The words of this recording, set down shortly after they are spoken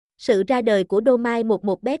Sự ra đời của domain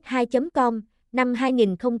 11bet2.com, năm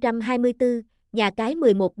 2024, nhà cái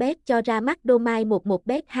 11bet cho ra mắt domain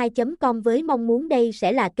 11bet2.com với mong muốn đây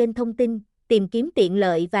sẽ là kênh thông tin, tìm kiếm tiện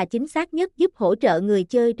lợi và chính xác nhất giúp hỗ trợ người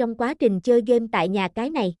chơi trong quá trình chơi game tại nhà cái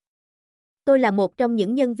này. Tôi là một trong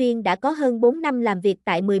những nhân viên đã có hơn 4 năm làm việc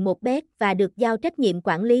tại 11bet và được giao trách nhiệm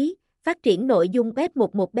quản lý, phát triển nội dung web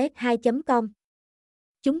 11bet2.com.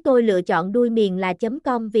 Chúng tôi lựa chọn đuôi miền là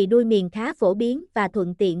 .com vì đuôi miền khá phổ biến và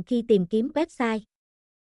thuận tiện khi tìm kiếm website.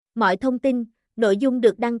 Mọi thông tin, nội dung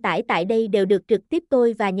được đăng tải tại đây đều được trực tiếp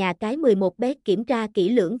tôi và nhà cái 11bet kiểm tra kỹ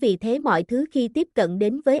lưỡng, vì thế mọi thứ khi tiếp cận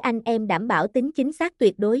đến với anh em đảm bảo tính chính xác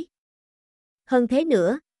tuyệt đối. Hơn thế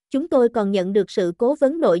nữa, chúng tôi còn nhận được sự cố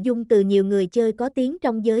vấn nội dung từ nhiều người chơi có tiếng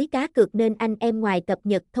trong giới cá cược nên anh em ngoài cập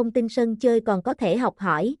nhật thông tin sân chơi còn có thể học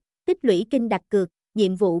hỏi, tích lũy kinh đặt cược.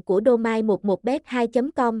 Nhiệm vụ của domain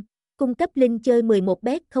 11bet2.com, cung cấp link chơi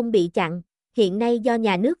 11bet không bị chặn. Hiện nay do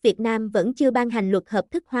nhà nước Việt Nam vẫn chưa ban hành luật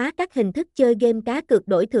hợp thức hóa các hình thức chơi game cá cược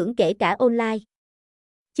đổi thưởng kể cả online.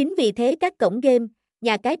 Chính vì thế các cổng game,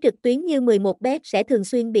 nhà cái trực tuyến như 11bet sẽ thường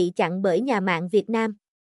xuyên bị chặn bởi nhà mạng Việt Nam.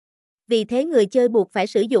 Vì thế người chơi buộc phải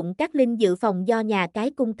sử dụng các link dự phòng do nhà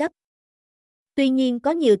cái cung cấp. Tuy nhiên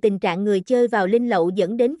có nhiều tình trạng người chơi vào link lậu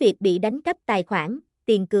dẫn đến việc bị đánh cắp tài khoản,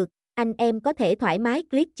 tiền cược. Anh em có thể thoải mái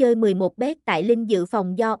click chơi 11bet tại link dự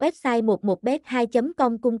phòng do website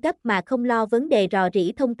 11bet2.com cung cấp mà không lo vấn đề rò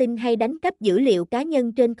rỉ thông tin hay đánh cắp dữ liệu cá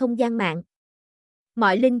nhân trên không gian mạng.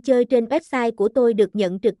 Mọi link chơi trên website của tôi được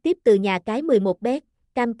nhận trực tiếp từ nhà cái 11bet,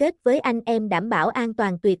 cam kết với anh em đảm bảo an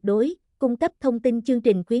toàn tuyệt đối, cung cấp thông tin chương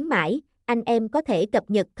trình khuyến mãi. Anh em có thể cập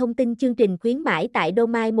nhật thông tin chương trình khuyến mãi tại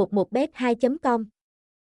domain 11bet2.com.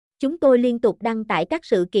 Chúng tôi liên tục đăng tải các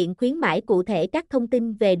sự kiện khuyến mãi cụ thể, các thông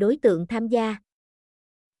tin về đối tượng tham gia,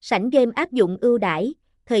 sảnh game áp dụng ưu đãi,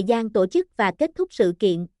 thời gian tổ chức và kết thúc sự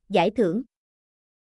kiện, giải thưởng.